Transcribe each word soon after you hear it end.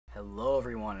Hello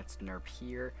everyone, it's Nerp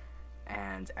here,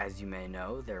 and as you may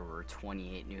know, there were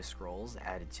 28 new scrolls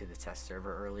added to the test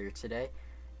server earlier today,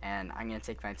 and I'm going to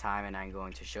take my time and I'm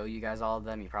going to show you guys all of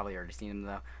them. You probably already seen them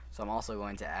though, so I'm also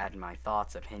going to add my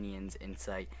thoughts, opinions,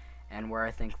 insight, and where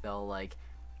I think they'll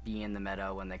be in the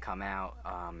meta when they come out,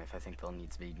 if I think they'll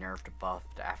need to be nerfed,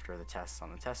 buffed after the tests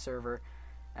on the test server,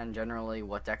 and generally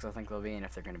what decks I think they'll be and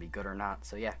if they're going to be good or not.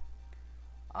 So yeah,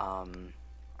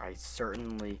 I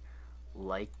certainly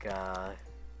like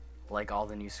all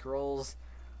the new scrolls.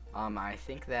 I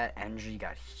think that NG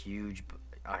got huge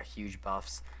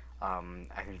buffs.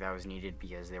 I think that was needed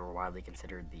because they were widely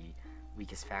considered the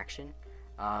weakest faction.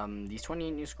 These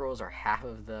 28 new scrolls are half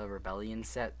of the Rebellion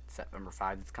set number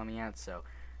 5 that's coming out. So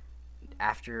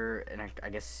after, and I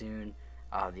guess soon,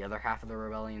 the other half of the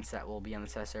Rebellion set will be on the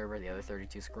test server, the other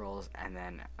 32 scrolls, and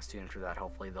then soon after that,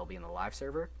 hopefully they'll be in the live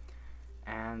server.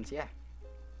 And yeah,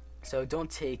 so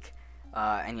don't take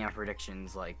any of my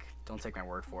predictions, don't take my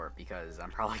word for it, because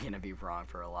I'm probably going to be wrong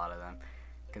for a lot of them,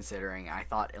 considering I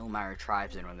thought Ilmater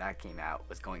Tribesman, when that came out,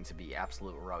 was going to be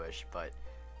absolute rubbish, but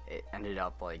it ended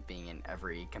up being in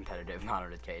every competitive Mono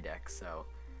Decay deck, so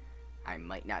I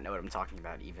might not know what I'm talking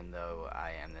about, even though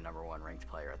I am the #1 ranked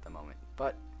player at the moment.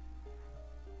 But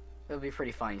it'll be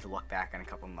pretty funny to look back in a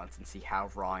couple months and see how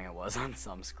wrong I was on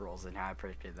some scrolls and how I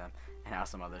predicted them, and how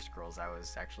some other scrolls I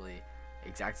was actually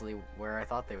exactly where I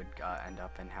thought they would end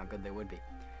up and how good they would be.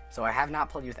 So I have not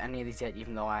played with any of these yet,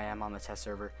 even though I am on the test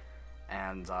server,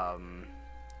 and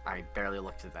I barely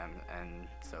looked at them, and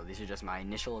so these are just my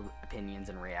initial opinions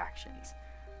and reactions.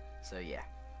 So yeah,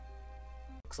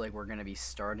 looks like we're going to be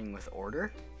starting with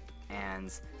order,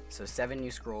 and so 7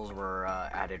 new scrolls were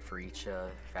added for each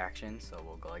faction, so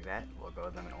we'll go like that. We'll go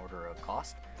with them in order of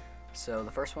cost. So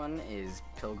the first one is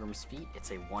Pilgrim's Feet.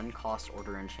 It's a 1-cost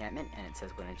order enchantment, and it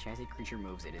says when an enchanted creature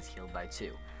moves, it is healed by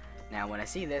 2. Now, when I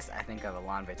see this, I think of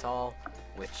Elan Vital,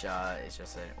 which is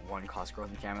just a 1-cost growth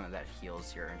enchantment that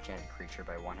heals your enchanted creature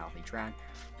by 1 health each round.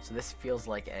 So this feels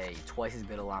like a twice as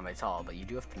good Elan Vital, but you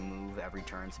do have to move every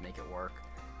turn to make it work.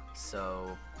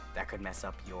 So that could mess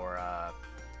up your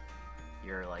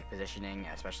positioning,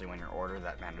 especially when you're order.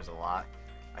 That matters a lot.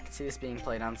 I can see this being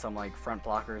played on some front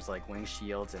blockers like Wing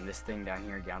Shields, and this thing down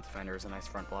here, Gaunt Defender, is a nice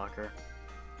front blocker.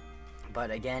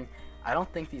 But again, I don't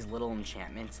think these little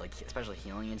enchantments, especially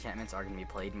healing enchantments, are going to be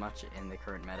played much in the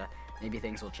current meta. Maybe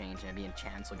things will change, maybe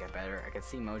enchantments will get better. I could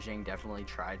see Mojang definitely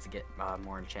tried to get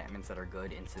more enchantments that are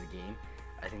good into the game.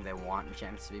 I think they want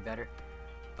enchantments to be better.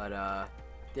 But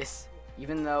this,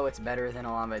 even though it's better than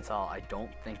Elan Vital, I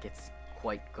don't think it's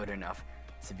quite good enough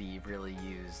to be really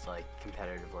used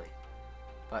competitively.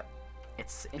 But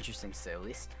it's interesting to say the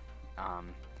least.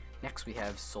 Next we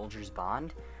have Soldier's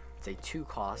Bond. It's a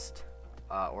 2-cost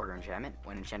order enchantment.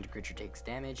 When enchanted creature takes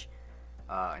damage,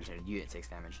 enchanted unit takes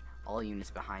damage, all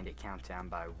units behind it count down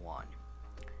by 1.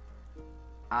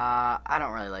 I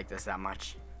don't really like this that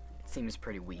much. It seems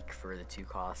pretty weak for the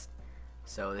 2-cost.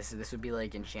 So this would be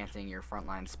like enchanting your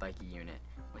frontline spiky unit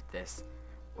with this,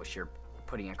 which you're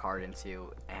putting a card into,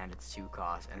 and it's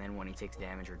 2-cost, and then when he takes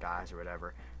damage or dies or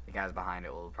whatever, the guys behind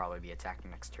it will probably be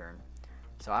attacking next turn.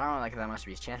 So I don't really like it that much,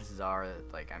 because chances are,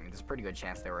 there's a pretty good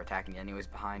chance they were attacking anyways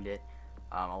behind it.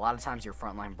 A lot of times your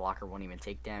frontline blocker won't even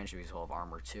take damage because he'll have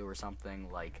armor 2 or something,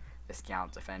 like this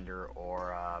Gaunt Defender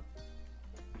or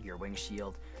your Wing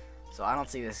Shield. So I don't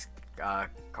see this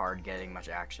card getting much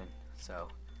action. So,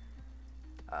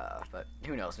 but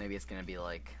who knows? Maybe it's gonna be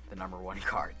the #1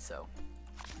 card. So,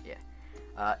 yeah.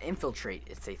 Infiltrate.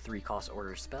 It's a 3-cost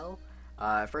order spell.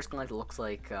 At first glance, it looks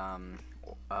like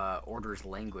Order's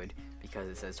Languid, because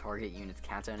it says target unit's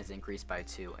countdown is increased by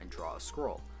 2 and draw a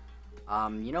scroll.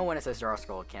 You know, when it says draw a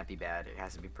scroll, it can't be bad. It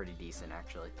has to be pretty decent,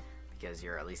 actually, because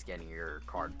you're at least getting your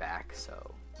card back.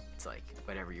 So it's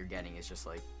whatever you're getting is just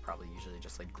probably usually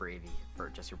just gravy for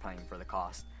just you're playing for the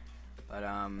cost. But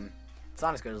it's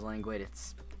not as good as Languid.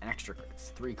 It's it's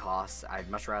 3 costs. I'd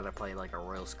much rather play a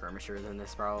Royal Skirmisher than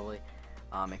this, probably.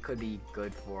 It could be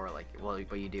good for well,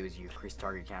 what you do is you increase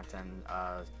target countdown,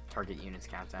 target units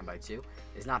countdown by 2.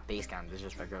 It's not base count, it's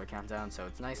just regular countdown, so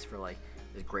it's nice for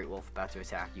this Great Wolf about to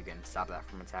attack, you can stop that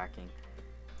from attacking.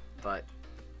 But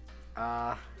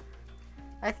I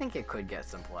think it could get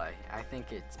some play. I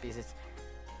think it's because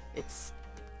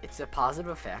it's a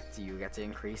positive effect. You get to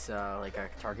increase a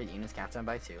target unit's countdown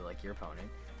by 2, like your opponent,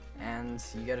 and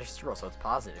you get a scroll, so it's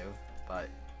positive. But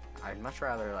I'd much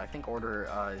rather, I think Order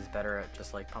is better at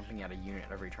just pumping out a unit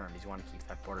every turn, because you want to keep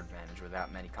that border advantage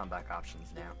without many comeback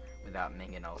options now, without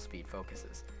Ming and all speed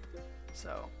focuses.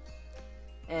 So,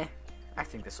 I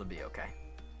think this will be okay.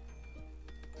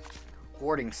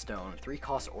 Warding Stone,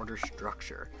 3-cost order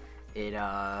structure. It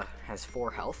has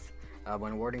 4 health.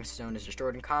 When Warding Stone is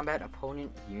destroyed in combat,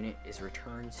 opponent unit is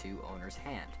returned to owner's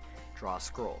hand. Draw a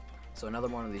scroll. So another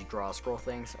one of these draw a scroll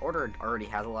things. Order already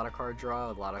has a lot of card draw,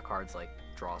 a lot of cards like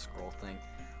draw a scroll thing.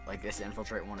 Like this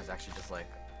infiltrate one is actually just like,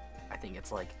 I think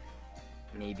it's like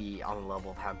maybe on the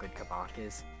level of how good Kabak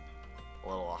is. A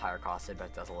little higher costed, but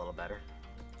it does a little better.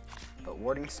 But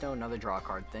Warding Stone, another draw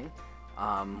card thing.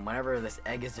 Whenever this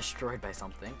egg is destroyed by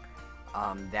something,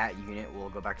 that unit will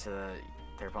go back to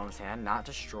their opponent's hand, not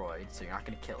destroyed, so you're not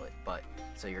going to kill it, but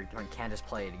so you can't just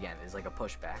play it again. It's like a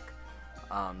pushback.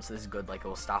 So this is good, like it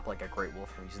will stop like a Great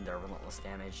Wolf from using their relentless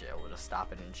damage. It will just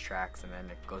stop it in its tracks, and then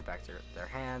it goes back to their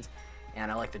hands.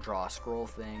 And I like to draw a scroll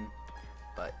thing,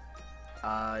 but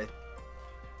it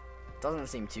doesn't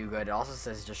seem too good. It also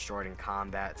says destroyed in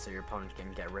combat, so your opponent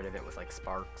can get rid of it with like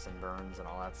sparks and burns and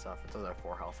all that stuff. It does have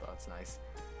 4 health, though. That's nice.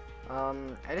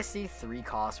 I just see 3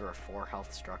 costs or a 4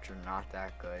 health structure, not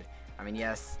that good. I mean,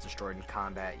 yes, destroyed in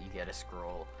combat, you get a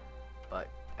scroll, but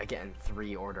again,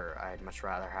 3 order. I'd much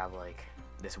rather have like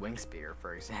this Wing Spear,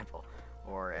 for example,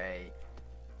 or a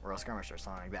Royal Skirmisher or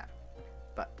something like that.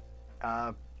 But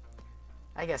I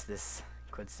guess this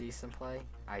could see some play.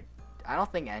 I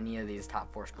don't think any of these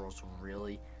top 4 scrolls will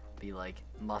really be like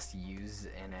must use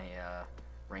in a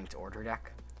ranked order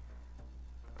deck.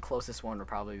 Closest one would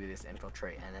probably be this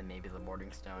Infiltrate and then maybe the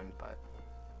Warding Stone, but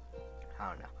I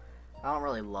don't know. I don't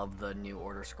really love the new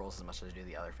order scrolls as much as I do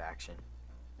the other faction.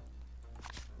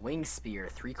 Wing Spear,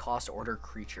 3 cost order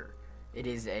creature. It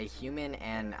is a human,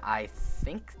 and I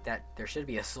think that there should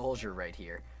be a soldier right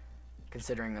here,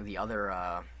 considering the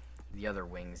other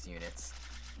wings units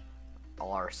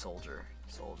all are soldier.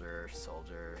 Well,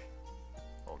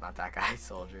 not that guy.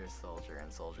 Soldier,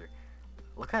 and soldier.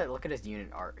 Look at his unit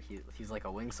art. He's like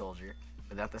a wing soldier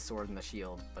without the sword and the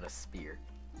shield, but a spear.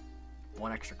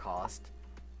 1 extra cost.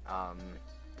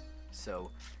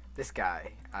 So this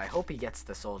guy, I hope he gets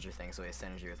the soldier thing, so he has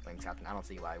synergy with Wings Captain. I don't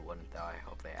see why I wouldn't, though. I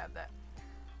hope they add that.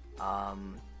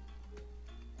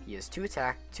 He has 2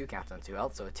 attack, 2 countdown, 2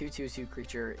 health, so a 2/2/2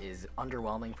 creature is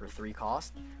underwhelming for 3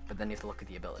 cost, but then you have to look at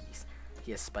the abilities.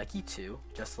 He has Spiky 2,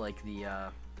 just like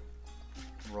the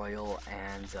Royal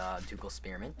and Ducal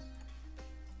Spearman,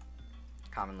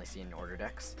 commonly seen in order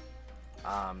decks.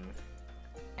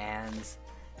 And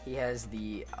he has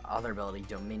the other ability,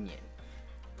 Dominion.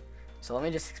 So let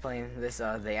me just explain this.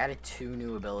 They added 2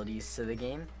 new abilities to the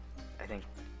game. I think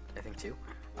 2.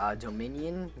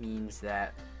 Dominion means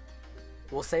that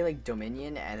we'll say like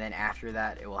Dominion, and then after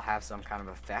that it will have some kind of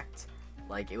effect.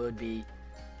 Like it would be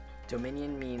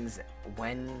Dominion means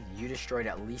when you destroyed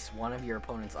at least one of your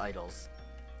opponent's idols,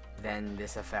 then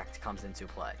this effect comes into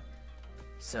play.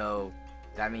 So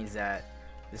that means that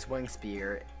this Wing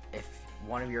Spear, if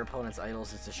one of your opponent's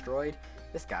idols is destroyed,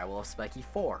 this guy will have Spiky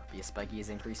 4, because Spiky is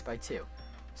increased by 2.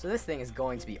 So this thing is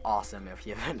going to be awesome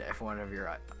if one of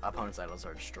your opponent's idols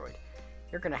are destroyed.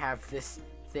 You're going to have this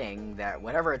thing that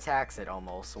whatever attacks it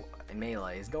almost in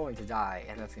melee is going to die,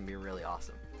 and that's going to be really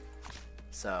awesome.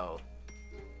 So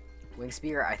Wing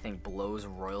Spear, I think, blows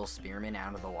Royal Spearman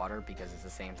out of the water because it's the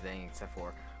same thing, except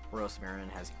for Royal Spearman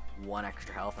has 1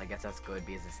 extra health. I guess that's good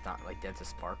because it's not like dead to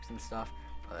sparks and stuff,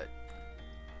 but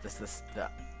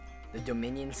the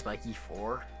Dominion Spiky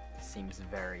 4 seems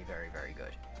very, very, very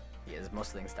good. Because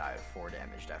most things die at 4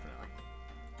 damage, definitely.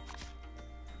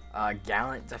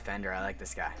 Gallant Defender, I like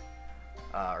this guy.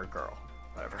 Or girl,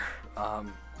 whatever.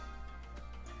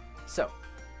 So,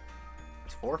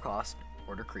 it's 4 cost,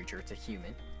 order creature, it's a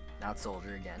human, not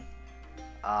soldier again.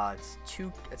 It's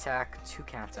 2 attack, 2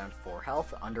 countdown, 4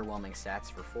 health, underwhelming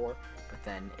stats for 4, but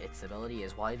then its ability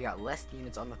is while you've got less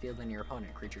units on the field than your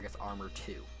opponent, creature gets armor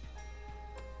 2.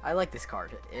 I like this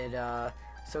card.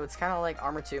 So it's kind of like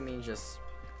armor 2 means just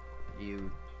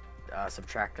you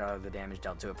subtract the damage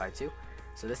dealt to it by 2.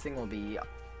 So this thing will be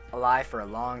alive for a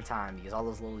long time because all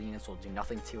those little units will do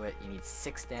nothing to it. You need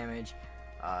 6 damage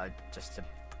just to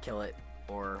kill it,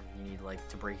 or you need like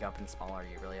to break up in smaller.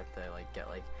 You really have to like get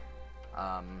like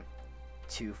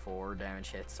 2-4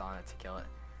 damage hits on it to kill it.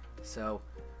 So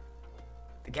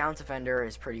the Gallant Defender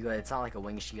is pretty good. It's not like a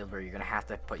Wing Shield where you're gonna have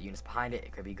to put units behind it.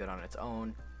 It could be good on its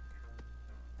own,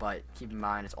 but keep in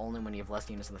mind it's only when you have less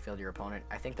units on the field of your opponent.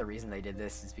 I think the reason they did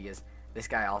this is because this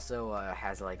guy also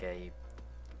has like a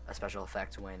special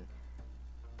effect when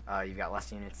you've got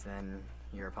less units than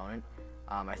your opponent.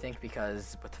 I think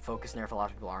because with the focus nerf, a lot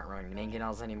of people aren't running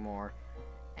mangonels anymore,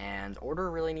 and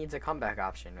order really needs a comeback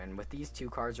option. And with these 2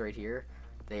 cards right here,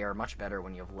 they are much better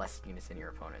when you have less units than your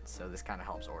opponent. So this kind of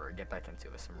helps order get back into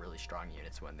some really strong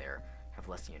units when they have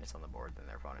less units on the board than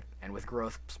their opponent. And with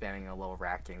growth spamming a low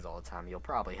rack kings all the time, you'll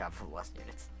probably have less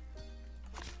units.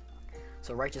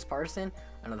 So Righteous Partisan,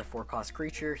 another 4-cost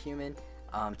creature, human,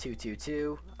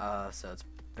 2/2/2, so it's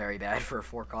very bad for a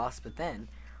 4-cost, but then,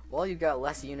 while you've got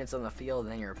less units on the field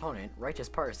than your opponent, Righteous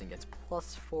Partisan gets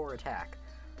 +4 attack.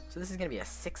 So this is going to be a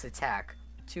 6 attack,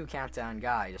 2 countdown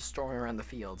guy just storming around the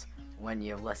field when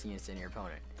you have less units than your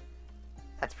opponent.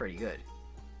 That's pretty good.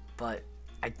 But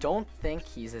I don't think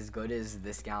he's as good as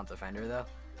this Gallant Defender though,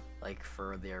 like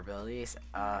for their abilities.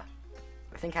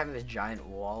 I think having this giant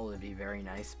wall would be very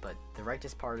nice, but the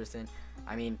Righteous Partisan,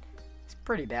 I mean, it's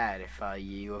pretty bad if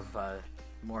you have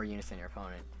more units than your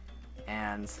opponent.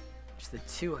 And just the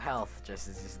 2 health just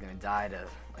is just going to die to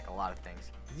like a lot of things.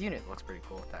 His unit looks pretty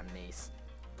cool with that mace.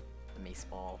 The mace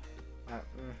ball.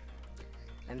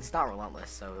 And it's not relentless,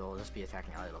 so it'll just be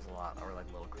attacking idols a lot, or like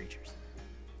little creatures.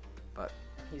 But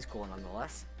he's cool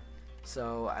nonetheless.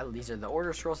 So these are the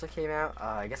order scrolls that came out.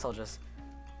 I guess I'll just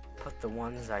put the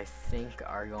ones I think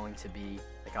are going to be,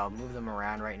 like I'll move them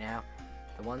around right now.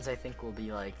 The ones I think will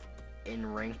be like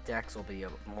in ranked decks will be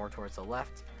more towards the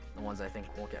left. The ones I think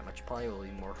won't get much play will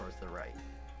be more towards the right.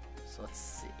 So let's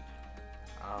see.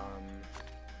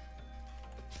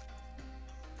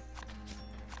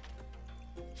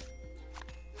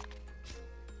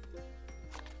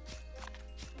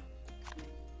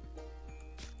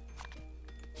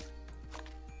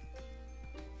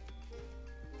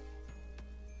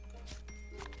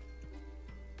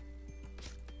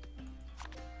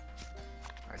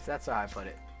 Alright, so that's how I put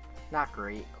it. Not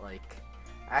great, like,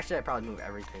 actually I'd probably move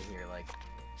everything here, like,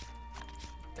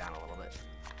 down a little bit.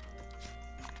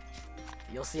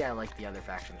 You'll see I like the other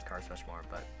factions cards much more,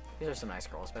 but these are some nice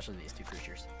scrolls, especially these 2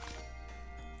 creatures.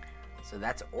 So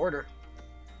that's order.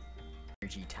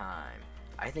 Energy time.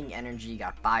 I think energy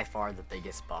got by far the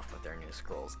biggest buff with their new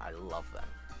scrolls. I love them.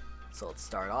 So let's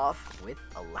start off with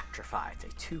Electrify. It's a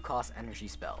 2-cost energy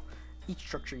spell. Each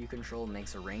structure you control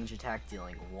makes a range attack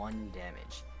dealing 1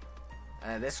 damage.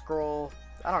 This scroll,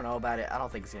 I don't know about it. I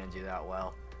don't think it's going to do that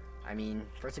well. I mean,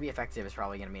 for it to be effective, it's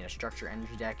probably going to be in a structure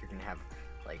energy deck. You're going to have,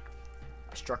 like,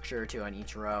 a structure or 2 on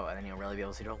each row, and then you'll really be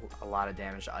able to do a lot of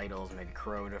damage to idols, maybe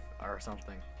corrode or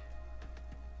something.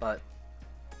 But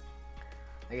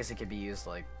I guess it could be used,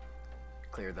 like,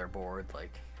 clear their board,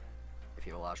 like, if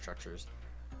you have a lot of structures.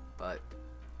 But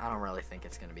I don't really think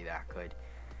it's going to be that good.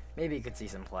 Maybe you could see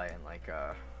some play in, like,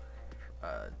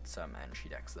 some energy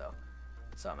decks, though.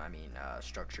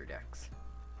 Structure decks.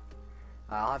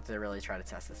 I'll have to really try to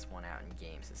test this one out in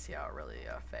games to see how it really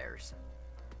fares.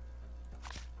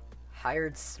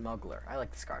 Hired Smuggler. I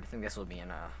like this card. I think this will be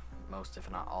in most,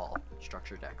 if not all,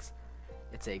 structure decks.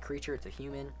 It's a creature. It's a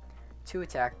human. 2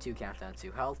 attack, 2 countdown,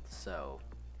 2 health. So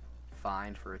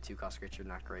fine for a 2-cost creature.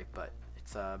 Not great, but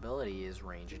its ability is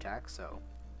range attack, so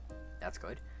that's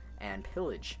good. And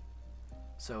Pillage.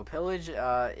 So Pillage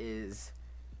is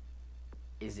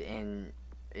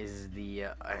the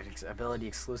ability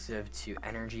exclusive to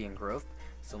energy and growth,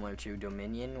 similar to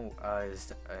Dominion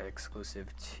is exclusive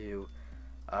to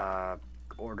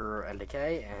order and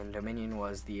decay, and Dominion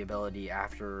was the ability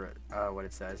after what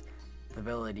it says. The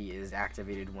ability is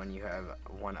activated when you have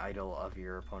 1 idol of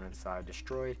your opponent's side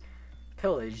destroyed.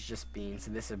 Pillage just means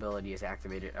this ability is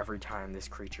activated every time this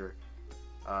creature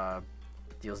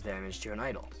deals damage to an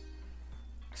idol.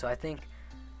 So I think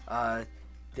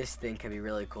this thing could be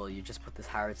really cool. You just put this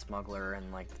Hired Smuggler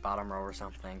in like the bottom row or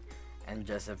something, and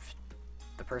just if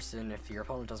your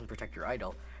opponent doesn't protect your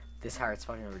idol, this Hired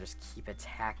Smuggler will just keep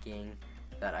attacking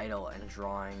that idol and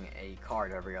drawing a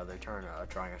card every other turn,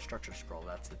 drawing a structure scroll.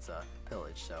 That's its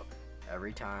Pillage. So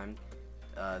every time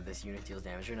this unit deals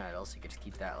damage to an idol, so you can just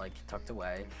keep that like tucked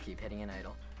away, keep hitting an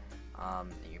idol.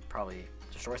 You can probably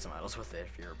destroy some idols with it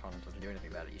if your opponent doesn't do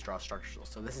anything about it. You draw a structure scroll.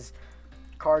 So this is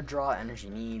card draw, energy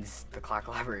needs. The Clock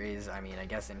Libraries, I mean, I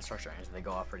guess in structure engines they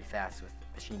go off pretty fast with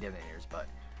Machine Divinators, but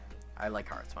I like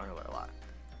Hired Smuggler a lot.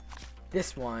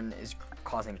 This one is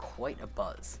causing quite a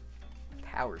buzz.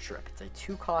 Power Trip. It's a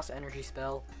 2-cost energy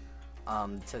spell.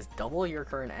 It says double your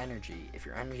current energy. If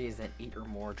your energy is at 8 or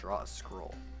more, draw a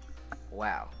scroll.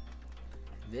 Wow.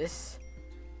 This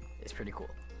is pretty cool.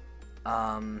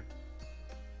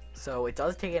 So it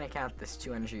does take into account this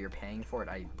 2 energy you're paying for it,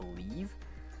 I believe.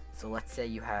 So let's say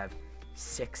you have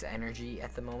 6 energy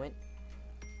at the moment.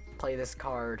 Play this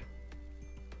card.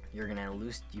 You're gonna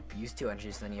use 2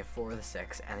 energy, so then you have 4 of the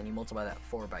 6, and then you multiply that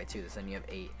 4 by 2, so then you have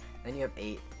 8. Then you have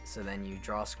 8, so then you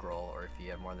draw a scroll, or if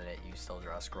you have more than 8, you still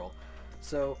draw a scroll.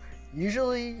 So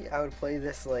usually I would play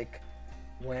this like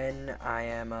when I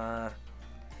am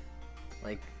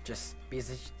like just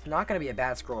because it's not gonna be a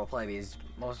bad scroll to play, because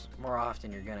more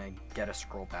often you're gonna get a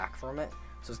scroll back from it.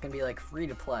 So it's gonna be like free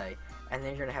to play, and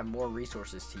then you're gonna have more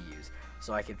resources to use.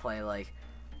 So I could play like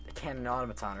a Cannon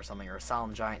Automaton or something, or a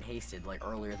Solemn Giant hasted like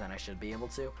earlier than I should be able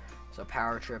to. So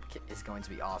Power Trip is going to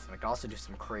be awesome. It can also do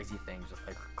some crazy things with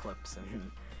like clips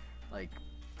and like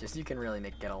just you can really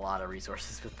get a lot of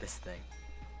resources with this thing.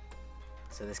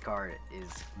 So this card is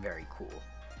very cool.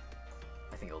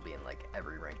 I think it'll be in like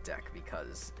every ranked deck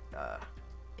because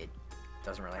it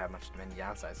doesn't really have many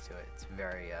downsides to it. It's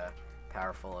very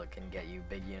powerful. It can get you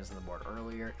big units on the board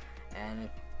earlier, and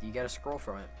you get a scroll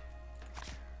from it.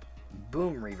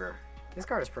 Boom Reaver. This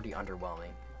card is pretty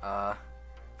underwhelming.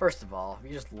 First of all, if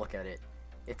you just look at it,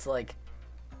 it's like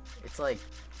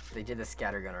they did the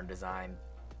Scattergunner design,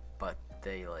 but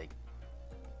they like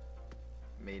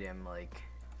made him like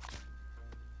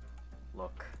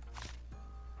look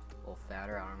a little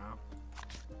fatter. I don't know.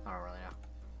 I don't really know.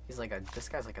 He's like this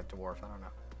guy's like a dwarf. I don't know.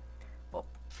 Well,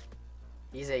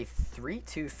 he's a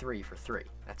 3/2/3 for 3.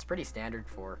 That's pretty standard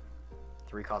for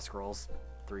 3-cost scrolls.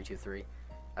 3/2/3.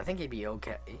 I think he'd be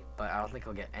okay, but I don't think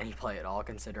he'll get any play at all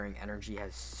considering Energy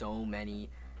has so many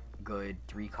good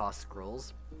 3-cost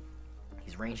scrolls.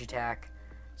 He's range attack,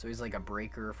 so he's like a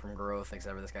breaker from growth,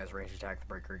 except for this guy's range attack. The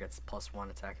breaker gets +1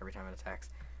 attack every time it attacks.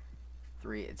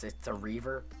 3, it's a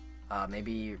Reaver.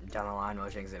 Maybe down the line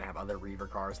Mojang's gonna have other Reaver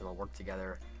cards that'll work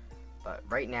together. But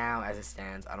right now, as it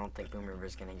stands, I don't think Boom Reaver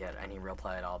is gonna get any real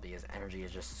play at all because Energy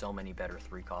is just so many better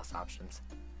 3-cost options.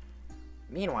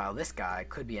 Meanwhile, this guy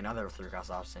could be another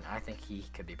 3-cost option. I think he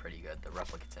could be pretty good, the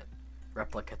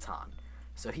Replicaton.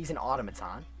 So he's an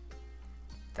Automaton.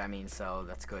 That means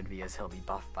that's good because he'll be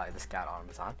buffed by the Scout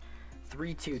Automaton.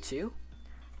 3/2/2.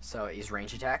 So he's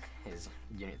range attack. His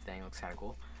unit thing looks kind of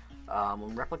cool.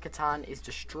 When Replicaton is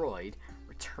destroyed,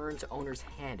 return to owner's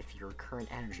hand if your current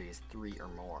energy is 3 or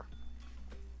more.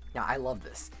 Now, I love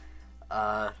this.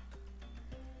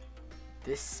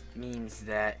 This means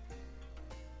that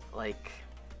like,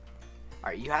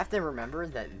 alright, you have to remember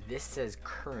that this says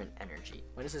current energy.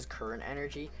 When it says current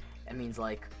energy, it means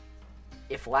like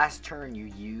if last turn you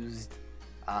used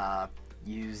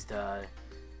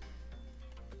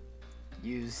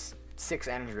 6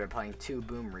 energy by playing 2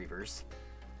 Boom Reavers,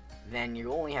 then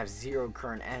you only have 0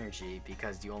 current energy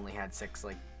because you only had 6.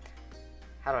 Like,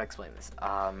 how do I explain this?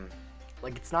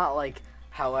 Like, it's not like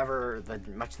however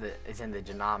much that is in the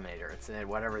denominator. It's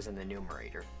whatever's in the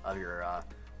numerator of your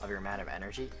amount of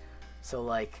energy. So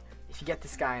like if you get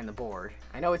this guy on the board,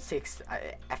 I know it takes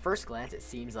at first glance it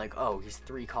seems like, oh, he's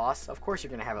 3 costs, of course you're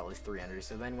gonna have at least 3 energy,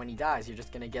 so then when he dies you're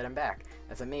just gonna get him back.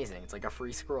 That's amazing. It's like a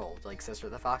free scroll, like Sister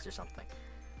of the Fox or something.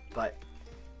 But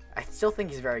I still think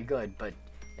he's very good, but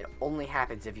it only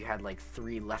happens if you had like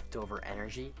 3 leftover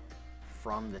energy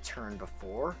from the turn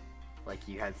before. Like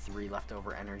you had 3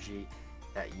 leftover energy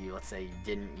that you, let's say,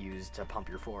 didn't use to pump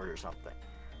your forward or something.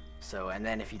 So, and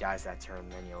then if he dies that turn,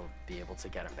 then you'll be able to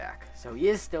get him back. So he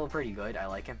is still pretty good. I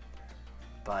like him.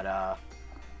 But, I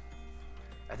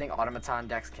think Automaton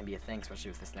decks can be a thing,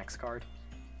 especially with this next card.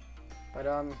 But,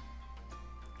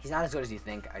 he's not as good as you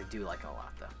think. I do like him a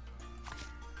lot, though.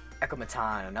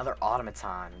 Echomaton, another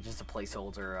Automaton. Just a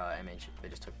placeholder image. They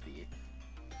just took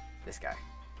this guy.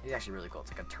 He's actually really cool.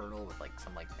 It's like a turtle with, like,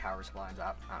 some, like, power supply on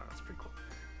top. I don't know. It's pretty cool.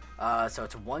 So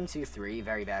it's 1/2/3,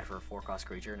 very bad for a 4-cost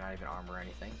creature, not even armor or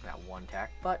anything, that 1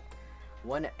 attack. But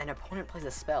when an opponent plays a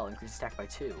spell, increase attack by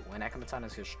 2. When Echomaton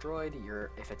is destroyed,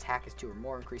 if attack is 2 or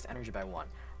more, increase energy by 1.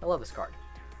 I love this card.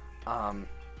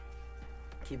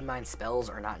 Keep in mind,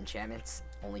 spells are not enchantments,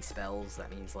 only spells.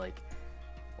 That means like,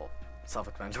 well,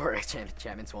 self-explanatory.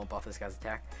 Enchantments won't buff this guy's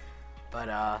attack.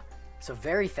 But so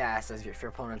very fast, as if your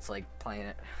opponent's like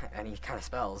playing any kind of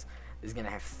spells, is going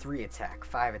to have 3 attack,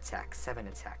 5 attack, 7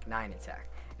 attack, 9 attack,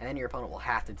 and then your opponent will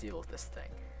have to deal with this thing.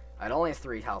 It only has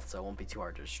 3 health, so it won't be too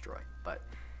hard to destroy, but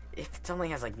if it only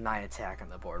has like 9 attack on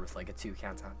the board with like a 2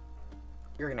 countdown,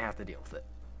 you're going to have to deal with it.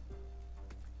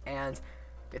 And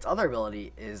its other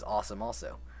ability is awesome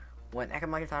also. When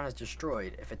Echomaton is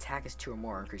destroyed, if attack is 2 or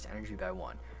more, increase energy by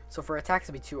 1. So for attacks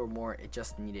to be 2 or more, it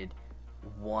just needed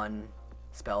 1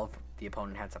 spell the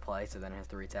opponent had to play, so then it has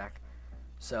 3 attack.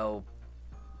 So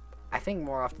I think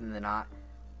more often than not,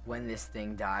 when this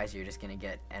thing dies, you're just going to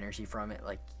get energy from it.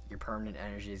 Like, your permanent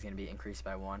energy is going to be increased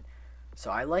by 1. So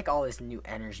I like all this new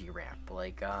energy ramp.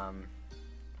 Like,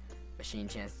 Machine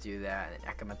Chants do that, and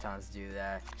Echomatons do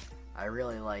that. I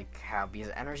really like how, because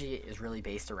energy is really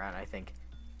based around, I think,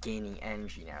 gaining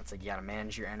energy now. It's like, you got to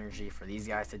manage your energy for these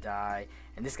guys to die.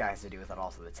 And this guy has to do with it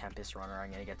also. The Tempest Runner I'm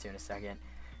going to get to in a second.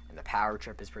 And the Power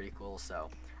Trip is pretty cool. So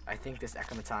I think this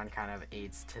Echomaton kind of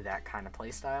aids to that kind of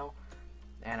playstyle,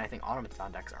 and I think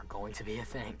Automaton decks are going to be a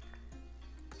thing.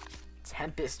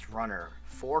 Tempest Runner,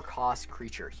 4-cost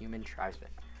creature, human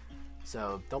tribesman.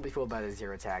 So don't be fooled by the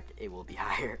 0 attack, it will be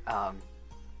higher.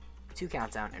 2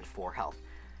 countdown, and 4 health.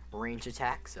 Range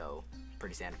attack, so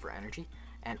pretty standard for energy,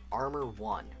 and armor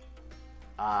 1.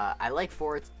 I like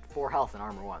 4 health and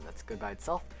armor 1. That's good by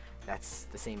itself. That's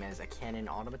the same as a cannon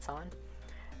automaton.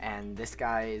 And this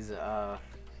guy's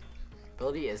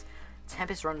ability is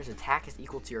Tempest Runner's attack is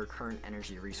equal to your current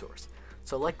energy resource.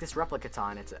 So like this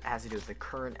Replicaton, it has to do with the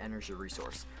current energy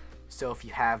resource. So if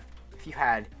you had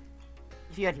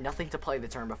nothing to play the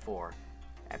turn before,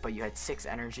 but you had 6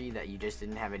 energy that you just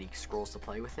didn't have any scrolls to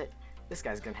play with it, this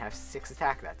guy's gonna have 6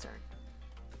 attack that turn.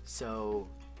 So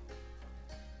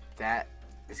that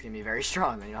is gonna be very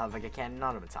strong. Then you'll have like a cannon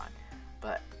automaton.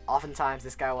 But oftentimes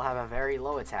this guy will have a very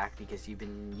low attack because you've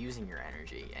been using your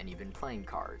energy and you've been playing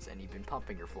cards and you've been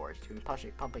pumping your forge, you've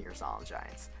been pumping your Solemn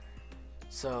Giants.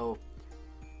 So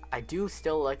I do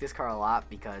still like this card a lot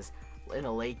because in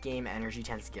the late game, energy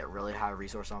tends to get really high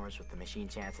resource armors with the machine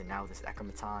chance, and now with this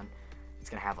Ekumaton, it's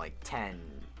gonna have like 10,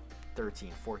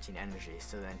 13, 14 energy.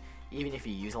 So then even if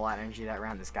you use a lot of energy that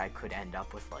round, this guy could end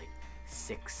up with like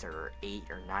 6 or 8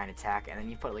 or 9 attack, and then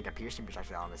you put like a piercing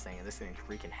projectile on this thing, and this thing's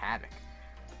wreaking havoc.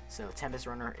 So Tempest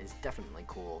Runner is definitely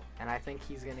cool, and I think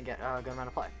he's gonna get a good amount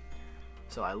of play.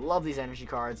 So I love these energy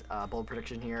cards. Bold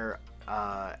prediction here: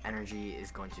 energy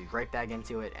is going to be right back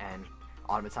into it, and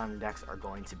automaton decks are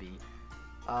going to be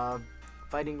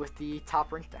fighting with the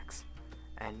top ranked decks.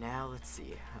 And now let's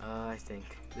see. I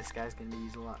think this guy's gonna be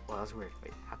used a lot. Well, that was weird.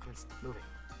 Wait, how come it's moving?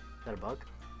 Is that a bug?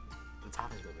 The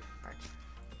top is moving.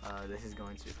 Alright. This is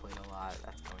going to be played a lot.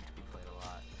 That's going to be played a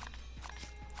lot.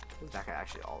 This back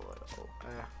actually all the way.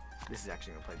 Oh, this is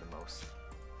actually gonna play the most.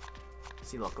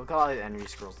 See, look at all the energy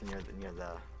scrolls near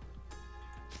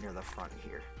the front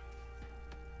here.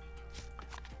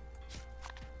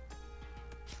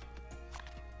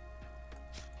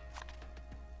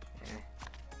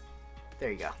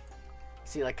 There you go.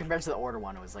 See, like compared to the order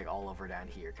one, it was like all over down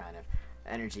here, kind of.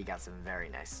 Energy got some very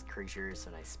nice creatures,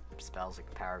 some nice spells like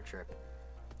the Power Trip.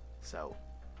 So,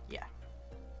 yeah.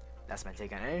 That's my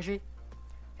take on energy.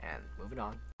 And moving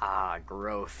on.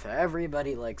 Growth.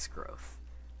 Everybody likes growth.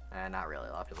 Not really.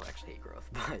 A lot of people actually hate growth,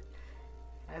 but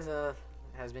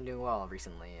has been doing well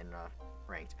recently in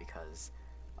ranked because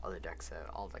all decks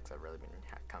have really been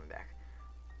coming back.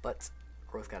 But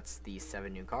growth got these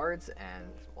 7 new cards, and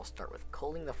we'll start with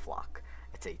Culling the Flock.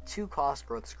 It's a 2-cost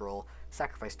growth scroll.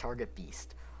 Sacrifice target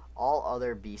beast. All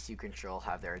other beasts you control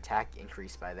have their attack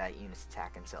increased by that unit's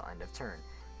attack until end of turn,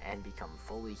 and become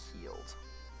fully healed.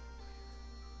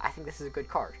 I think this is a good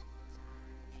card.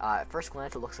 At first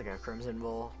glance, it looks like a Crimson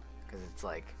Bull, because it's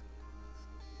like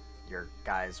your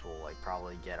guys will like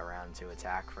probably get around to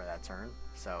attack for that turn.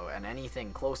 So, and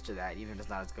anything close to that, even if it's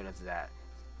not as good as that,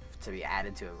 to be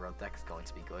added to a growth deck is going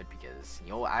to be good, because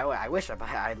I wish I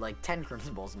had like 10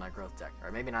 Crimson Bulls in my growth deck,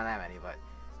 or maybe not that many, but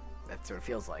that's what it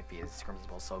feels like because Crimson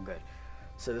Bull's so good.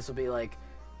 So this will be like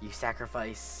you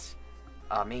sacrifice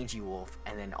Mangy Wolf,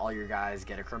 and then all your guys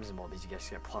get a Crimson Bull because you guys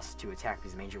get +2 attack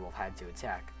because Mangy Wolf had to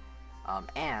attack,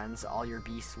 and all your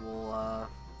beasts will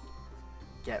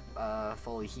get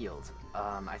fully healed.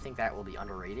 I think that will be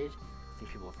underrated. I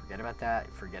think people forget about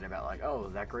that. Forget about like, oh,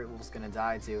 that Great Wolf's gonna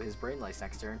die to his Brain Lice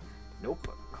next turn. Nope,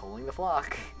 Culling the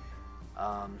Flock.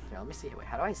 Here, let me see. Wait,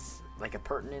 how do I like a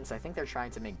pertinence? I think they're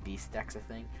trying to make beast decks a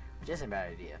thing, which isn't a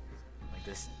bad idea. Like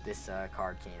this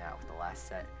card came out with the last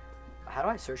set. How do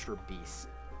I search for beast?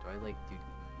 Do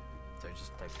I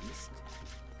just type beast?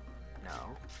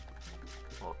 No.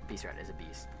 Well, beast rat is a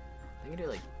beast. I think I do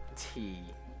like T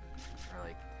or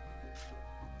like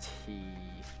T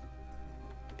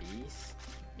beast.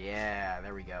 Yeah,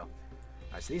 there we go.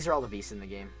 Alright, so these are all the beasts in the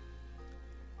game.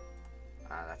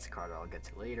 That's a card I'll get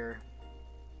to later.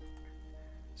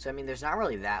 So I mean, there's not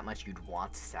really that much you'd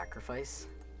want to sacrifice.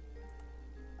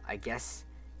 I guess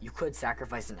you could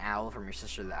sacrifice an owl from your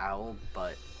sister the owl,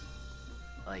 but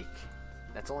like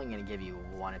that's only gonna give you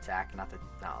 1 attack. Not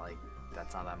like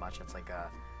that's not that much. It's like a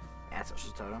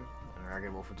ancestral totem, and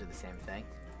Regular Wolf will do the same thing.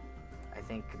 I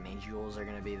think Mangy Wolves are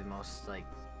gonna be the most like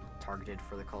targeted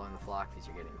for the Culling the Flock because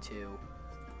you're getting 2.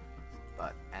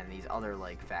 And these other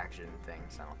like faction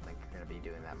things, I don't think are gonna be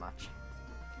doing that much.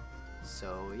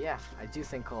 So yeah, I do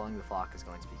think Culling the Flock is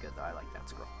going to be good though. I like that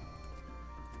scroll.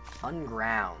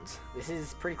 Unground. This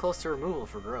is pretty close to removal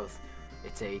for growth.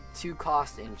 It's a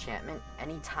 2-cost enchantment.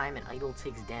 Anytime an idol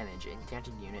takes damage, an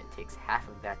enchanted unit takes half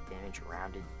of that damage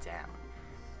rounded down.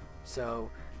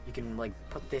 So you can like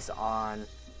put this on.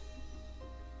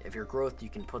 If you're growth, you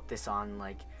can put this on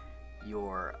like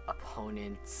your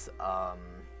opponent's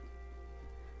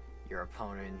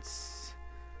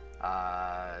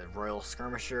Royal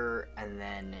Skirmisher, and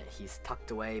then he's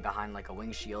tucked away behind like a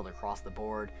wing shield across the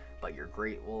board, but your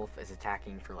Great Wolf is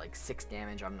attacking for like 6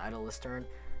 damage on an idle this turn.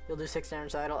 You'll do 6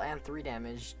 damage to idle and 3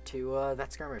 damage to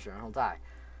that Skirmisher, and he'll die.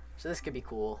 So this could be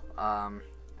cool. I'm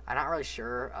not really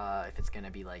sure if it's going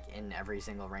to be like in every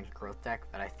single ranked growth deck,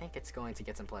 but I think it's going to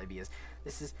get some play because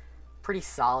this is pretty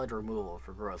solid removal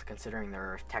for growth, considering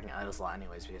they're attacking idols a lot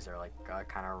anyways, because they're like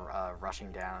kind of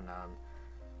rushing down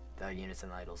the units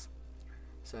and idols.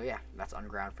 So yeah, that's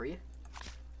Unground for you.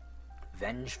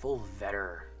 Vengeful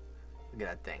Vetter. Look at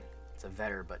that thing. It's a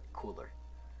Vetter, but cooler.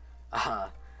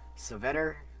 So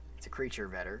Vetter, it's a creature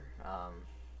Vetter,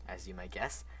 as you might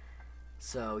guess.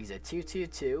 So he's a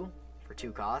 2/2/2 for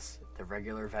 2 costs. The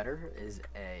regular Vetter is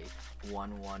a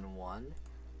 1/1/1.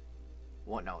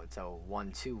 No, it's a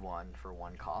 1/2/1 for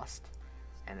 1 cost,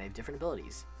 and they have different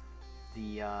abilities.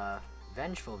 The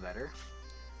Vengeful Vetter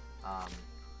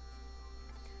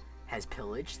has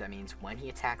Pillage. That means when he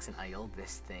attacks an idol,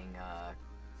 this thing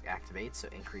activates, so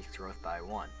increased growth by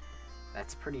 1.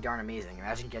 That's pretty darn amazing.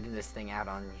 Imagine getting this thing out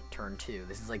on turn 2.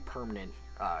 This is like permanent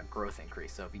growth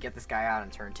increase. So if you get this guy out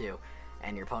on turn 2,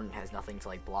 and your opponent has nothing to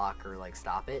like block or like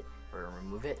stop it or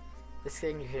remove it, this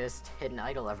thing you can just hit an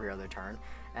idol every other turn,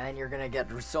 and then you're gonna get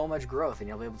so much growth, and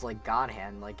you'll be able to like God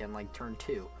Hand like in like turn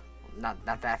 2. Not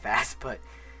that fast, but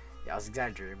yeah, I was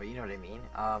exaggerating, but you know what I mean.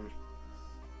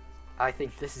 I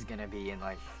think this is gonna be in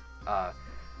like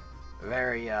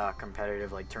very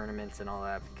competitive like tournaments and all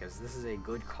that, because this is a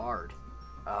good card.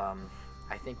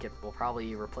 I think it will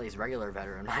probably replace regular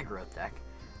Vetter in my growth deck.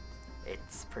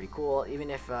 It's pretty cool,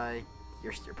 even if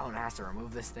your opponent has to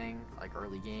remove this thing like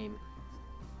early game.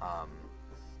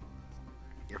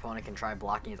 Your opponent can try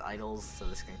blocking his idols so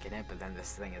this thing can hit, but then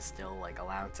this thing is still like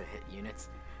allowed to hit units,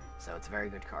 so it's a very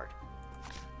good card.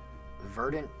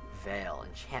 Verdant Veil.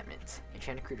 Enchantment.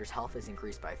 Enchanted creature's health is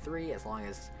increased by 3 as long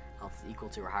as health is equal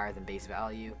to or higher than base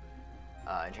value.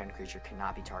 Enchanted creature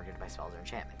cannot be targeted by spells or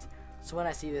enchantments. So when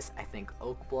I see this, I think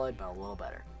Oakblood, but a little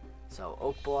better. So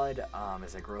Oakblood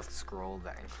is a growth scroll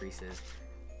that increases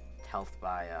health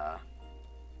by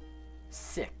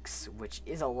 6, which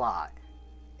is a lot,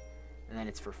 and then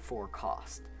it's for 4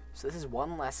 cost. So this is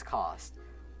 1 less cost,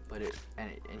 but it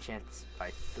enchants by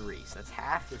 3, so that's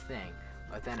half the thing.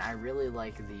 But then I really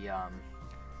like the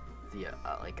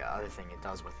other thing it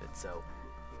does with it. So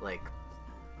like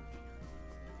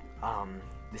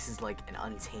this is like an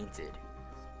Untainted,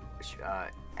 which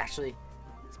actually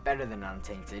it's better than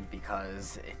Untainted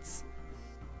because it's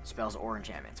spells or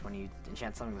enchantments. When you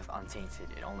enchant something with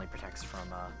Untainted, it only protects from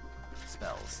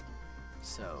spells.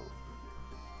 So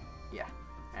yeah,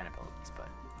 and abilities, but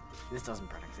this doesn't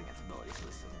protect against abilities, so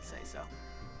this doesn't say so.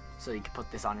 So you can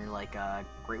put this on your like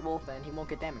Great Wolf, and he won't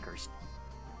get Damage Cursed,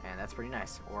 and that's pretty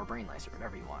nice. Or Brain Lacer,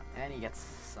 whatever you want, and he gets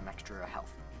some extra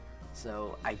health.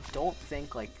 So I don't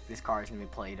think like this card is gonna be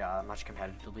played much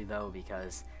competitively though,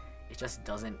 because it just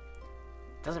doesn't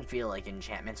feel like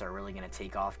enchantments are really gonna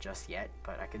take off just yet.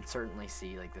 But I can certainly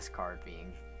see like this card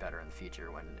being better in the future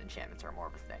when enchantments are more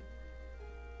of a thing.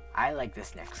 I like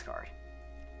this next card.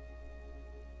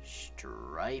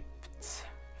 Striped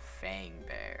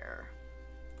Fangbear.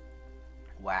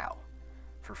 Wow.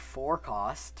 For 4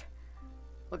 cost,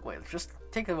 just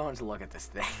take a moment to look at this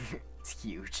thing. It's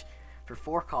huge. For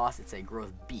 4 cost, it's a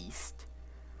growth beast.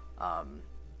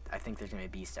 I think there's gonna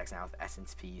be beast decks now with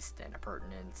Essence Feast and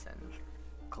Appurtenance and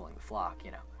Culling the Flock,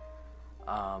 you know.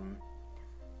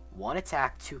 1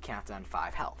 attack, 2 countdown,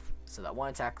 5 health. So that 1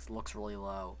 attack looks really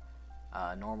low.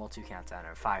 Normal 2 countdown,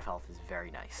 and 5 health is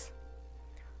very nice.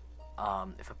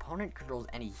 If opponent controls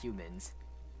any humans,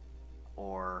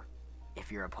 or if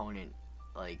your opponent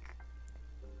like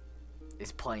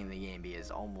is playing the game, because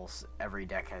almost every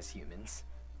deck has humans,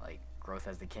 like Growth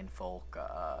has the Kinfolk,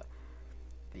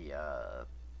 the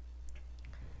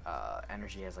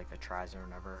Energy has like the Trizer or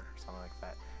whatever, something like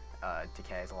that.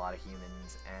 Decay has a lot of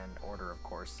humans, and Order of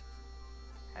course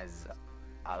has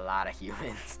a lot of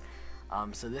humans.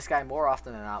 So this guy more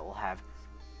often than not will have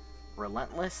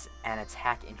Relentless and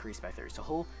attack increased by 30. So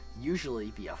he'll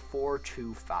usually be a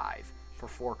 4/2/5 for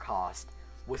 4 cost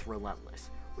with Relentless,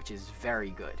 which is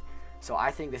very good. So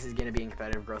I think this is going to be in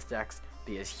competitive growth decks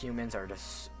because humans are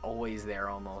just always there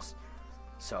almost.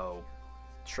 So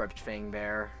Striped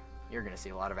Fangbear, you're going to see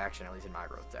a lot of action, at least in my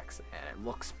growth decks, and it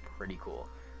looks pretty cool.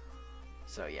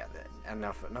 So yeah,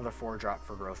 another 4-drop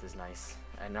for growth is nice.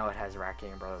 I know it has Rat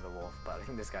King and Brother of the Wolf, but I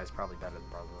think this guy's probably better than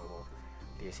Brother of the Wolf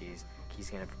because he's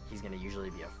gonna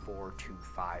usually be a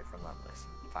 4/2/5 Relentless.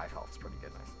 5 health is pretty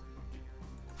good, nice.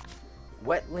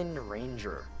 Wetland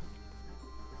Ranger,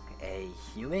 a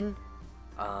human.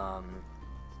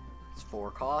 It's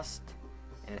 4 cost,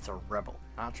 and it's a rebel.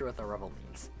 Not sure what the rebel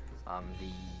means.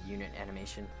 The unit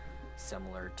animation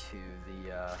similar to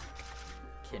the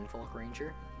Kinfolk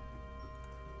Ranger.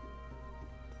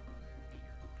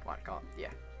 What I call it? Yeah,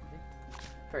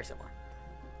 very similar.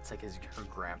 It's like her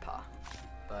grandpa,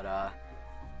 but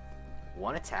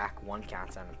 1 attack, 1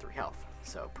 countdown, and 3 health.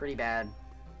 So pretty bad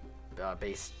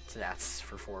base stats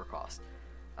for 4 cost.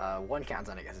 1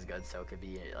 countdown I guess is good, so it could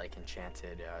be like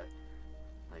enchanted,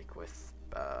 like with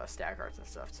stat cards and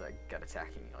stuff. So I got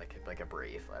attacking like a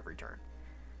brave every turn.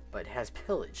 But it has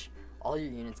pillage. All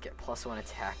your units get +1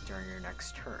 attack during your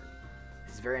next turn.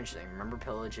 This is very interesting. Remember,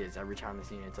 pillage is every time this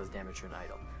unit does damage to an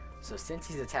idol. So since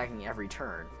he's attacking every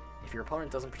turn, if your opponent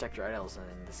doesn't protect your idols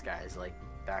and this guy is like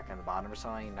back on the bottom or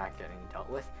something, not getting dealt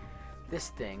with, this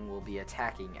thing will be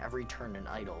attacking every turn an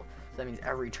idol. So that means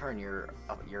every turn your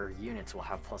units will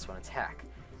have +1 attack.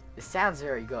 This sounds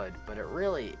very good, but it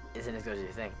really isn't as good as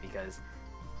you think, because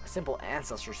a simple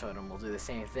Ancestor Totem will do the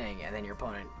same thing, and then your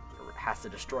opponent has to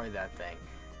destroy that thing.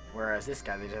 Whereas this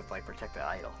guy, they just have to like protect the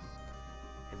idol.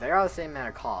 They are the same amount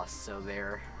of cost, so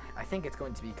I think it's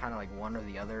going to be kind of like one or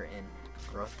the other in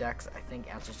growth decks. I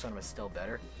think Ancestor Totem is still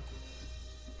better.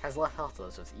 Has less health though,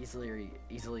 so it's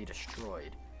easily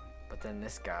destroyed. But then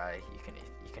this guy, you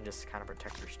can just kind of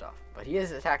protect your stuff. But he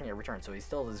is attacking every turn, so he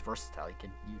still is versatile. He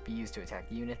could be used to attack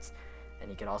units, and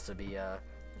he can also be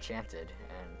enchanted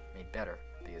and made better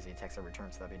because he attacks every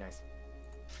turn, so that'd be nice.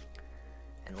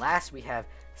 And last, we have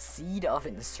Seed of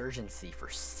Insurgency for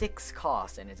 6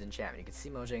 cost and its enchantment. You can see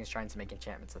Mojang is trying to make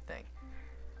enchantments a thing.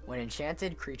 When an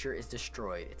enchanted creature is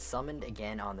destroyed, it's summoned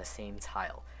again on the same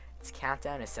tile. Its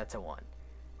countdown is set to 1.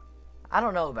 I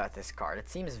don't know about this card. It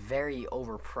seems very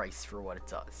overpriced for what it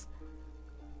does.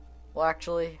 Well,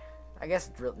 actually, I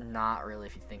guess not really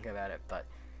if you think about it, but...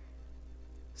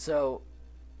 So,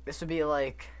 this would be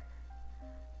like,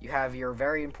 you have your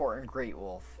very important Great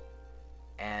Wolf,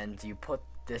 and you put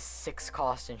this 6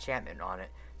 cost enchantment on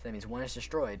it. So that means when it's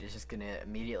destroyed, it's just going to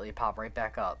immediately pop right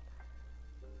back up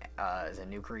as a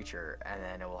new creature, and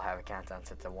then it will have a countdown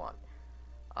set to 1.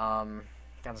 Countdown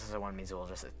set to 1 means it will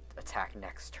just attack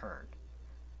next turn.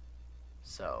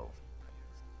 So,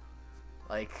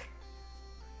 like,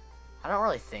 I don't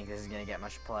really think this is going to get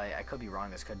much play. I could be wrong.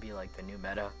 This could be like the new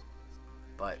meta,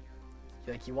 but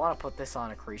like, you want to put this on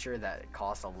a creature that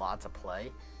costs a lot to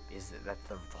play, because that's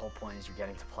the whole point, is you're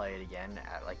getting to play it again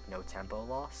at like no tempo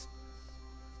loss.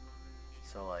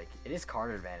 So like, it is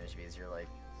card advantage because you're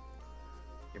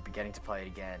getting to play it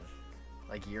again.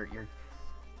 Like you're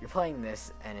playing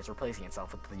this and it's replacing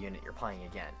itself with the unit you're playing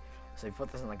again. So if you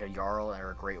put this in like a Jarl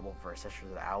or a Great Wolf or a Sisters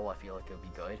of the Owl, I feel like it would be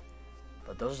good.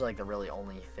 But those are like the really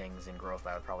only things in growth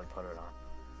I would probably put it on.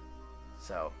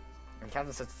 So, and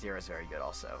Countdown Set to 0 is very good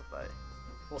also, but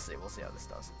we'll see how this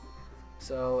does.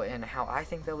 So, and how I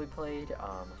think they'll be played,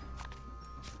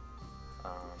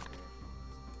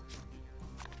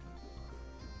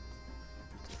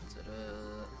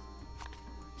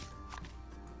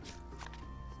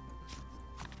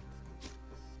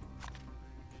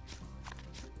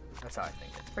 that's how I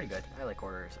think. It's pretty good. I like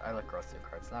orders. I like growth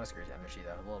cards. Not as great as energy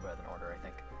though. A little better than order, I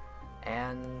think.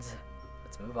 And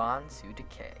let's move on to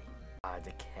Decay.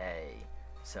 Decay.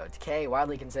 So Decay,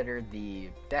 widely considered the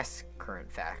best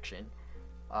current faction,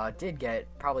 did get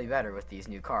probably better with these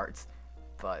new cards.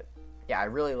 But yeah, I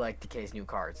really like Decay's new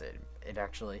cards. It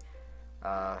actually,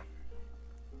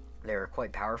 they're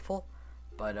quite powerful.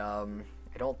 But I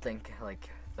don't think like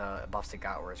the buffs it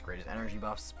got were as great as energy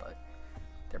buffs, but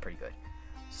they're pretty good.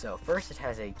 So first, it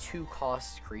has a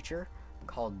 2-cost creature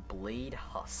called Blade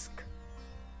Husk.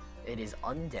 It is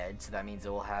undead, so that means it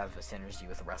will have a synergy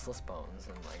with Restless Bones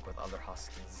and like with other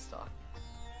husks and stuff.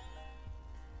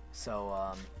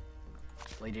 So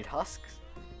Bladed Husk,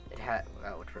 that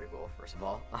looked pretty cool. First of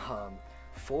all,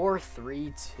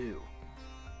 4/3/2.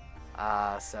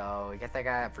 So you get that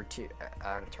guy up for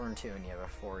turn 2, and you have a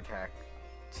 4 attack,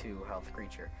 2 health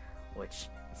creature, which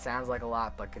sounds like a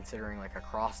lot, but considering like a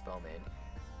crossbowman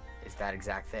is that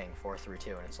exact thing,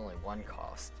 4/3/2, and it's only 1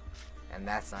 cost, and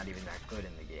that's not even that good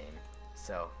in the game.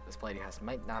 So this Bladed Husk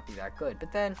might not be that good,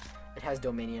 but then it has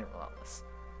Dominion Relentless.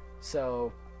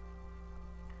 So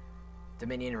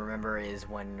Dominion, remember, is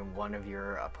when one of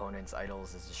your opponent's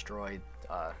idols is destroyed,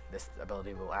 this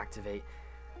ability will activate.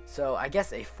 So I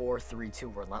guess a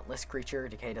 4/3/2 Relentless creature.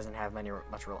 Decay doesn't have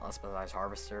much Relentless besides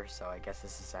Harvester, so I guess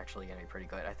this is actually going to be pretty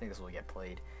good. I think this will get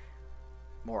played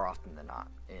more often than not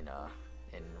in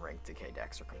ranked Decay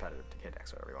decks or competitive Decay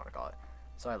decks, whatever you want to call it.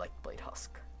 So I like Blade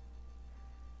Husk.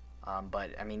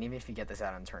 But I mean, even if you get this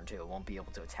out on turn 2, it won't be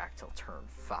able to attack till turn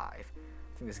 5.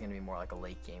 I think this is going to be more like a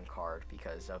late game card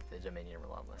because of the Dominion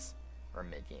Relentless, or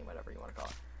mid game, whatever you want to call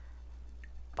it.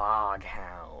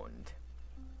 Boghound.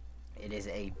 It is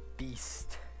a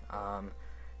beast.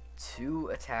 2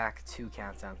 attack, 2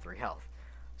 countdown, 3 health.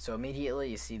 So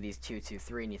immediately you see these 2, 2,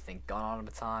 3, and you think Gun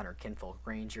Automaton or Kinfolk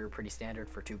Ranger, pretty standard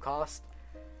for 2 cost.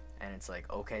 And it's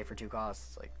like okay for 2 costs,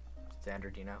 it's like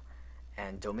standard, you know.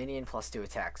 And Dominion plus 2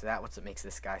 attack, so that's what makes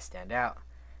this guy stand out.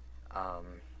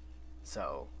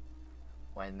 So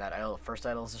when that first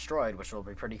idol is destroyed, which will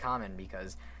be pretty common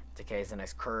because Decay is a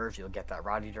nice curve, you'll get that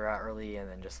Rod Eater out early, and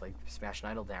then just like smash an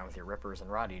idol down with your Rippers and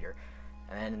Rod Eater.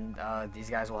 And then these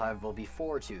guys will be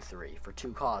 4, 2, 3 for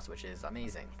 2 costs, which is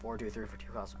amazing. 4, 2, 3 for 2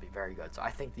 costs would be very good. So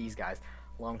I think these guys,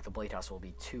 along with the Blade Husk, will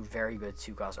be 2 very good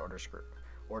 2 cost order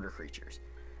creatures.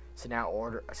 So now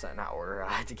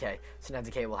Decay. So now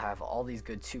Decay will have all these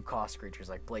good 2 cost creatures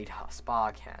like Blade Husk,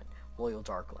 Boghound, Loyal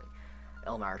Darkling,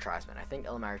 Elmire Tribesman. I think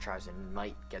Elmire Tribesman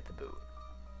might get the boot,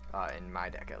 in my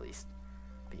deck at least,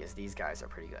 because these guys are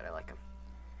pretty good. I like them.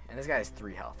 And this guy has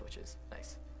 3 health, which is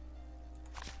nice.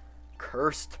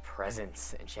 Cursed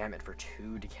Presence. Enchantment for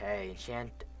 2 decay.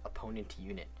 Enchant opponent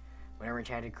unit. Whenever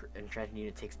enchanted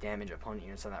unit takes damage, opponent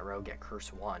units on that row get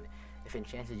curse 1. If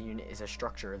enchanted unit is a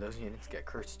structure, those units get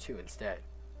curse 2 instead.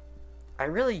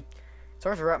 It's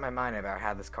hard to wrap my mind about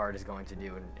how this card is going to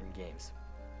do in games.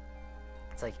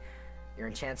 It's like, you're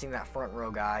enchanting that front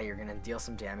row guy, you're going to deal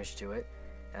some damage to it,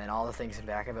 and then all the things in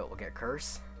back of it will get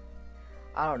curse.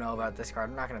 I don't know about this card.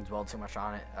 I'm not going to dwell too much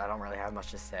on it. I don't really have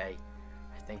much to say.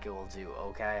 I think it will do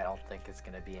okay. I don't think it's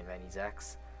going to be in many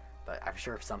decks, but I'm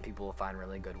sure some people will find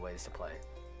really good ways to play.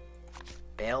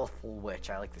 Baleful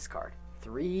Witch. I like this card.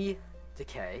 3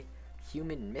 decay,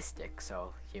 human mystic,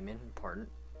 so human, important,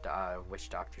 witch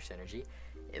doctor synergy.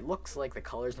 It looks like the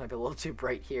colors might be a little too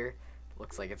bright here. It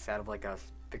looks like it's out of like a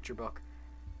picture book,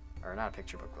 or not a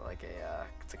picture book, but like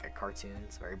it's like a cartoon.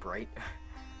 It's very bright.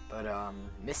 But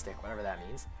mystic, whatever that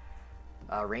means.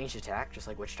 Ranged attack, just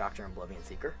like Witch Doctor and Oblivion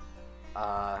Seeker,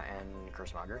 and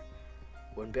Cursemonger.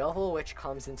 When Baleful Witch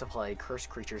comes into play, cursed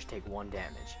creatures take 1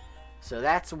 damage. So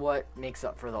that's what makes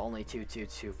up for the only 2, 2,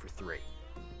 2 for 3.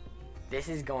 This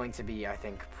is going to be, I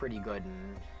think, pretty good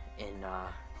in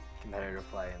competitive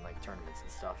play and like tournaments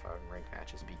and stuff, or in ranked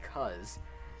matches, because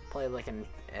play like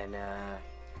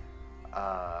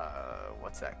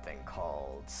what's that thing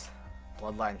called?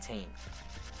 Bloodline Taint.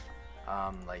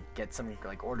 Like get some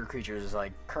like order creatures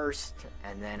like cursed,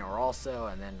 and then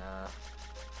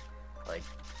like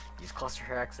use cluster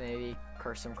tracks maybe,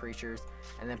 curse some creatures,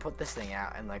 and then put this thing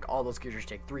out, and like all those creatures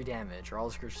take 3 damage, or all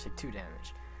those creatures take 2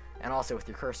 damage. And also with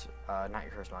your not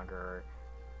your Cursemonger,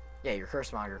 your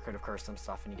Cursemonger could have cursed some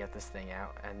stuff, and you get this thing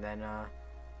out, and then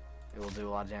it will do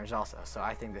a lot of damage also. So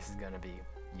I think this is going to be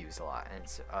used a lot, and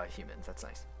humans, that's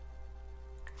nice.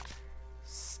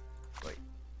 Wait.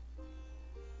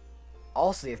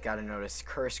 Also, you've got to notice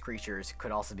cursed creatures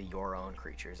could also be your own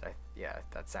creatures. Yeah,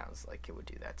 that sounds like it would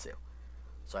do that too.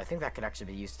 So I think that could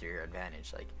actually be used to your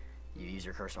advantage. Like, you use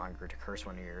your Cursemonger to curse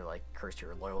one of your, like, curse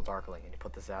your Loyal Darkling, and you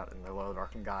put this out, and the Loyal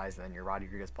Darkling dies, and then your Rod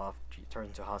Eater gets buffed, you turn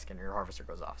into a Husk, and your Harvester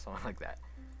goes off, something like that.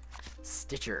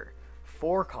 Stitcher.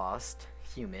 4 cost,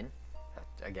 human. That,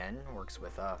 again, works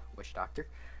with Witch Doctor.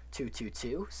 2, 2,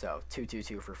 2, so 2, 2,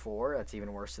 2 for 4. That's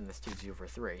even worse than this 2, 2 for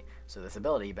 3. So this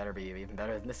ability better be even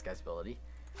better than this guy's ability.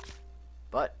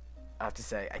 But I have to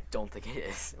say, I don't think it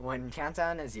is. When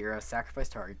countdown is 0, sacrifice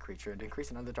target creature to increase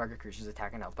another target creature's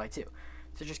attack and health by 2.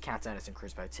 So just countdown is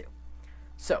increased by 2.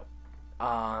 So,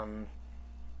 I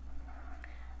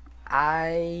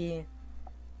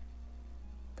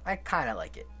kind of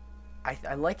like it.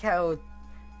 I like how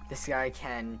this guy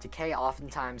can decay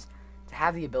oftentimes to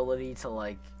have the ability to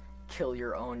like kill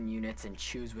your own units and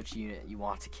choose which unit you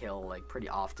want to kill like pretty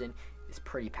often is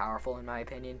pretty powerful in my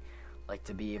opinion. Like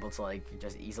to be able to like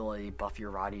just easily buff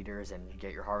your Rod Eaters and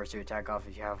get your Harvester to attack off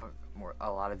if you have a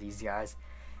lot of these guys.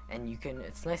 And you can,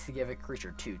 it's nice to give a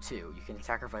creature 2/2. You can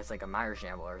sacrifice like a Mire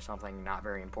Shambler or something not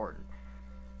very important,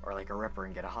 or like a Ripper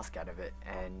and get a Husk out of it,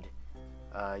 and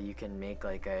you can make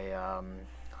like a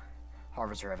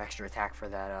Harvester have extra attack for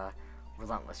that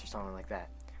Relentless or something like that,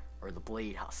 or the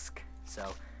Blade Husk.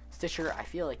 So Stitcher, I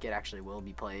feel like it actually will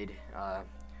be played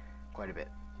quite a bit.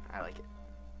 I like it.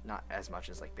 Not as much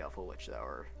as like Baleful Witch though,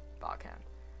 or Boghound.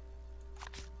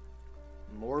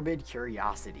 Morbid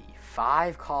Curiosity.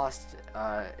 5 cost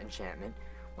enchantment.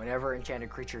 Whenever enchanted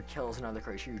creature kills another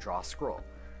creature, you draw a scroll.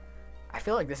 I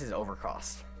feel like this is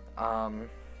overcost.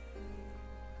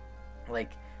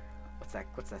 Like, what's that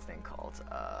thing called?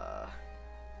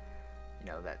 You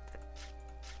know, that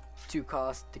 2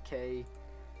 cost decay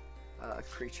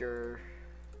creature,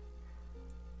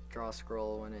 draw a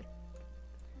scroll when it,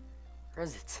 where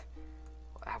is it?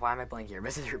 Why am I blanking here?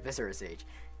 Viscera Sage.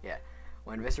 Yeah.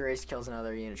 When Viscerace kills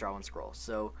another unit, draw 1 scroll.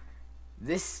 So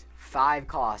this 5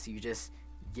 cost, you just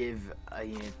give a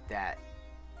unit that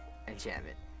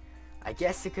enchantment. I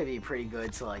guess it could be pretty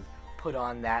good to like put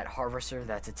on that Harvester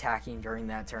that's attacking during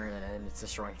that turn, and then it's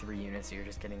destroying 3 units, so you're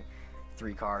just getting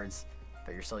 3 cards,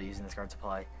 but you're still using this card to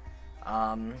play.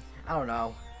 I don't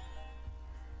know.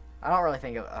 I don't really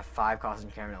think a 5 cost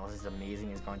enchantment unless it's amazing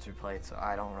is going to be played, so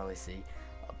I don't really see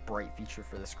a bright future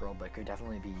for this scroll, but it could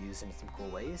definitely be used in some cool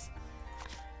ways.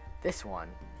 This one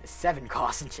is 7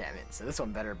 cost enchantment, so this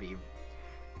one better be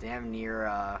damn near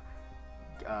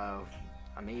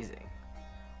amazing.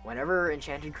 Whenever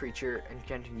enchanted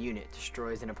unit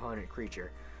destroys an opponent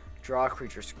creature, draw a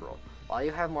creature scroll. While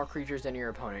you have more creatures than your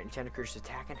opponent, enchanted creatures'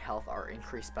 attack and health are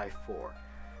increased by 4.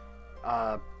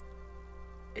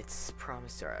 It's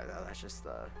promissory. That's just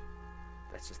the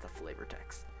flavor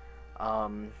text.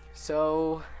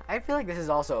 So I feel like this is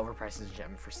also overpriced as a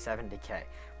gem for 70k.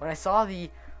 When I saw the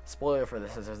spoiler for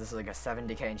this is like a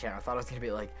 70k enchantment, I thought it was gonna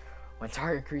be like when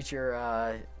target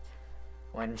creature,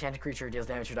 when enchanted creature deals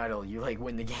damage to an idol, you like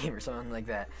win the game or something like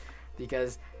that.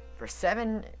 Because for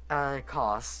 7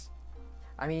 costs,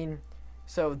 I mean,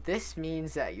 so this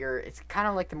means that it's kind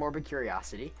of like the Morbid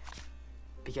Curiosity,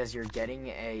 because you're getting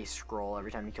a scroll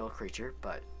every time you kill a creature,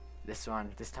 but this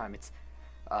time it's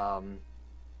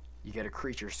you get a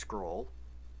creature scroll.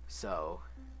 So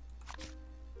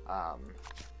I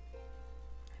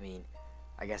mean,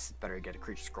 I guess it's better to get a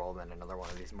creature scroll than another one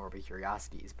of these Morbid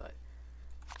Curiosities, but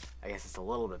I guess it's a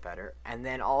little bit better. And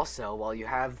then also, while you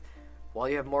have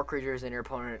more creatures than your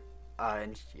opponent,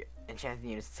 enchanted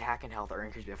units' attack and health are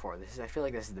increased by 4. I feel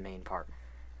like this is the main part.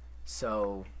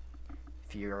 So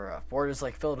if your board is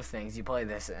like filled with things, you play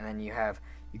this, and then you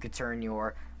could turn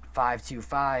your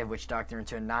 5/2/5 Witch Doctor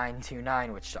into a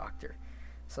 9/2/9 Witch Doctor,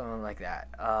 something like that.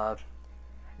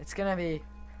 It's gonna be.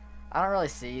 I don't really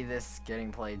see this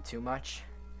getting played too much,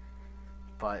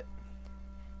 but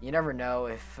you never know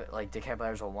if like decay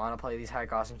players will want to play these high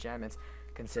cost enchantments,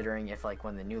 considering if like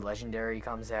when the new legendary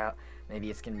comes out, maybe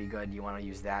it's gonna be good. You want to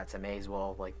use that, so may as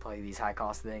well like play these high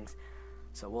cost things.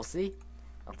 So we'll see.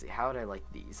 Let's see, how would I like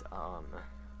these?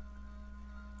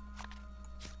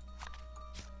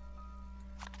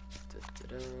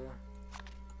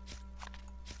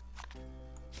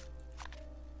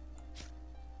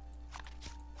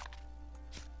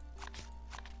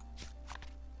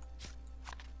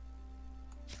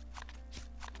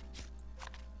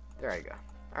 There you go.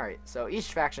 Alright, so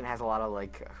each faction has a lot of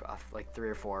like 3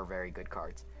 or 4 very good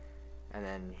cards, and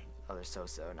then other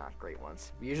so-so not great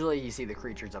ones. Usually you see the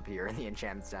creatures up here and the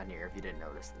enchantments down here if you didn't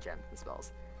notice, enchantments and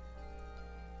spells.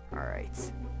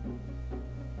 Alright.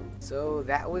 So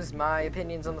that was my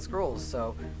opinions on the scrolls,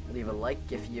 so leave a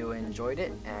like if you enjoyed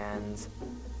it, and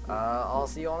I'll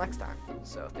see you all next time.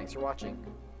 So thanks for watching.